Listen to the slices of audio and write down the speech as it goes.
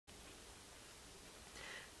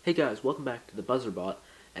Hey guys, welcome back to the BuzzerBot,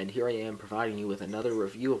 and here I am providing you with another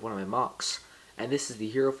review of one of my mocks, and this is the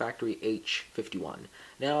Hero Factory H51.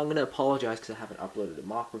 Now I'm going to apologize because I haven't uploaded a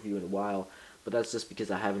mock review in a while, but that's just because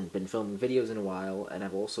I haven't been filming videos in a while, and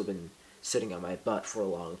I've also been sitting on my butt for a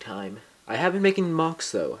long time. I have been making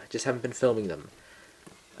mocks though, I just haven't been filming them.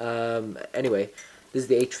 Anyway, this is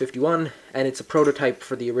the H51, and it's a prototype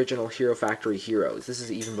for the original Hero Factory heroes. This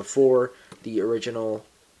is even before the original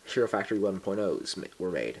Hero Factory 1.0s were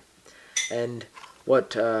made. And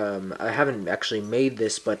what, I haven't actually made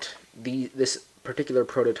this, but this particular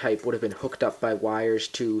prototype would have been hooked up by wires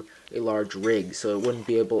to a large rig, so it wouldn't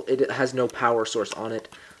be able, it has no power source on it.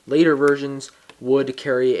 Later versions would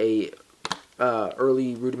carry a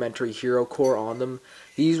early rudimentary hero core on them.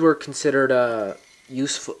 These were considered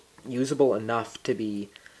usable enough to be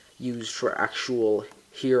used for actual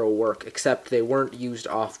hero work, except they weren't used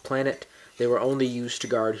off-planet. They were only used to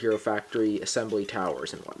guard Hero Factory assembly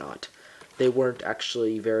towers and whatnot. They weren't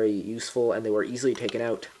actually very useful, and they were easily taken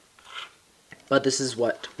out. But this is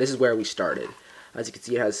where we started. As you can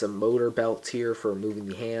see, it has some motor belts here for moving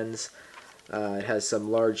the hands. It has some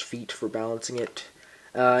large feet for balancing it,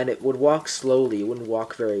 and it would walk slowly. It wouldn't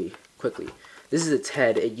walk very quickly. This is its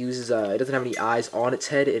head. It uses it doesn't have any eyes on its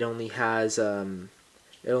head. It only has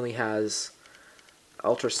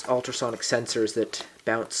ultrasonic sensors that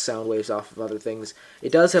bounce sound waves off of other things.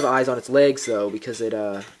 It does have eyes on its legs, though, because it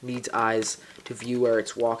needs eyes to view where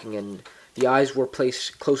it's walking, and the eyes were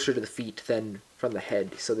placed closer to the feet than from the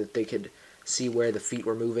head, so that they could see where the feet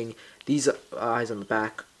were moving. These eyes on the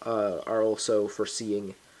back are also for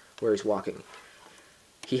seeing where he's walking.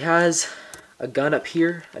 He has a gun up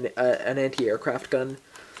here, an anti-aircraft gun.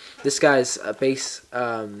 This guy's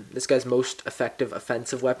this guy's most effective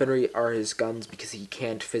offensive weaponry are his guns, because he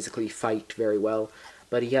can't physically fight very well.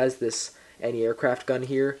 But he has this anti-aircraft gun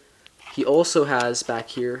here. He also has back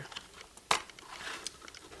here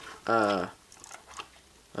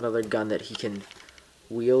another gun that he can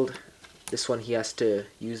wield. This one he has to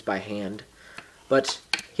use by hand. But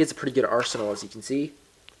he has a pretty good arsenal, as you can see.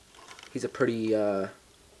 He's a pretty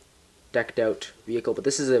decked out vehicle, but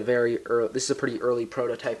this is a pretty early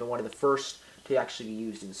prototype, and one of the first to actually be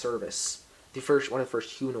used in service. One of the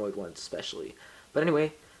first humanoid ones, especially. But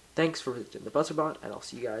anyway, thanks for visiting the BuzzerBot, and I'll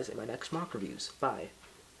see you guys in my next mock reviews. Bye.